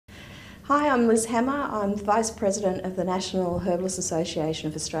Hi, I'm Liz Hammer. I'm the Vice President of the National Herbalists Association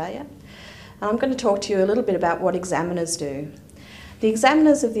of Australia. And I'm going to talk to you a little bit about what examiners do. The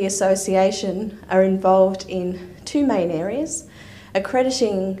examiners of the association are involved in two main areas: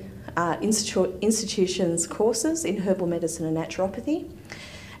 accrediting institutions' courses in herbal medicine and naturopathy,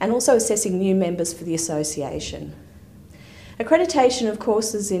 and also assessing new members for the association. Accreditation of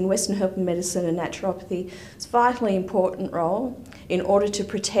courses in Western herbal medicine and naturopathy is a vitally important role in order to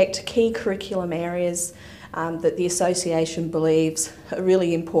protect key curriculum areas that the association believes are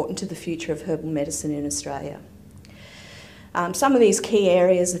really important to the future of herbal medicine in Australia. Some of these key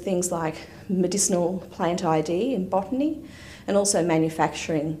areas are things like medicinal plant ID and botany, and also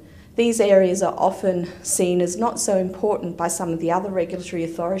manufacturing. These areas are often seen as not so important by some of the other regulatory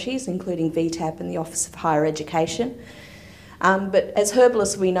authorities, including VTAP and the Office of Higher Education. But as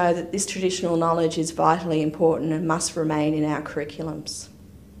herbalists, we know that this traditional knowledge is vitally important and must remain in our curriculums.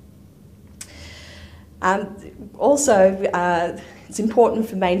 It's important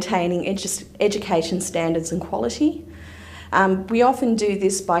for maintaining education standards and quality. We often do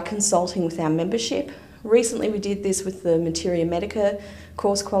this by consulting with our membership. Recently we did this with the Materia Medica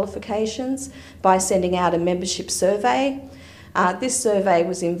course qualifications by sending out a membership survey. This survey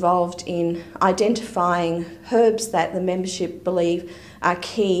was involved in identifying herbs that the membership believe are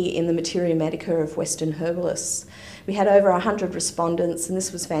key in the Materia Medica of Western herbalists. We had over 100 respondents, and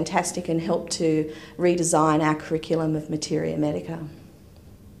this was fantastic and helped to redesign our curriculum of Materia Medica.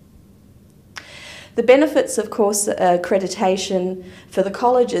 The benefits of course accreditation for the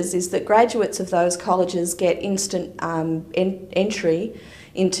colleges is that graduates of those colleges get instant entry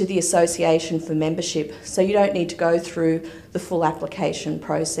into the association for membership, so you don't need to go through the full application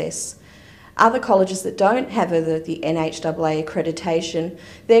process. Other colleges that don't have the NHAA accreditation,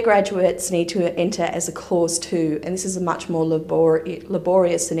 their graduates need to enter as a Clause 2, and this is a much more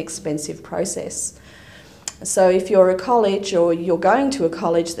laborious and expensive process. So if you're a college or you're going to a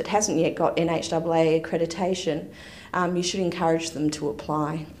college that hasn't yet got NHAA accreditation, you should encourage them to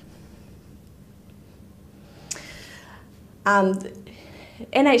apply.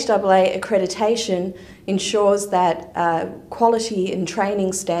 NHAA accreditation ensures that quality and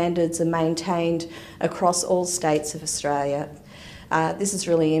training standards are maintained across all states of Australia. This is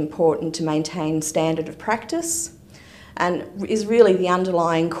really important to maintain standard of practice and is really the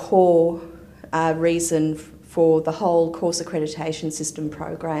underlying core reason for the whole course accreditation system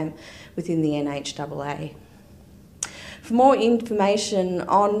program within the NHAA. For more information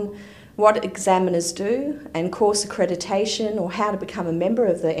on what examiners do and course accreditation or how to become a member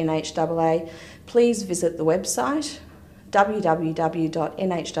of the NHAA, please visit the website www.nhaa.org.au.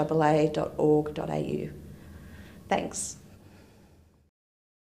 Thanks.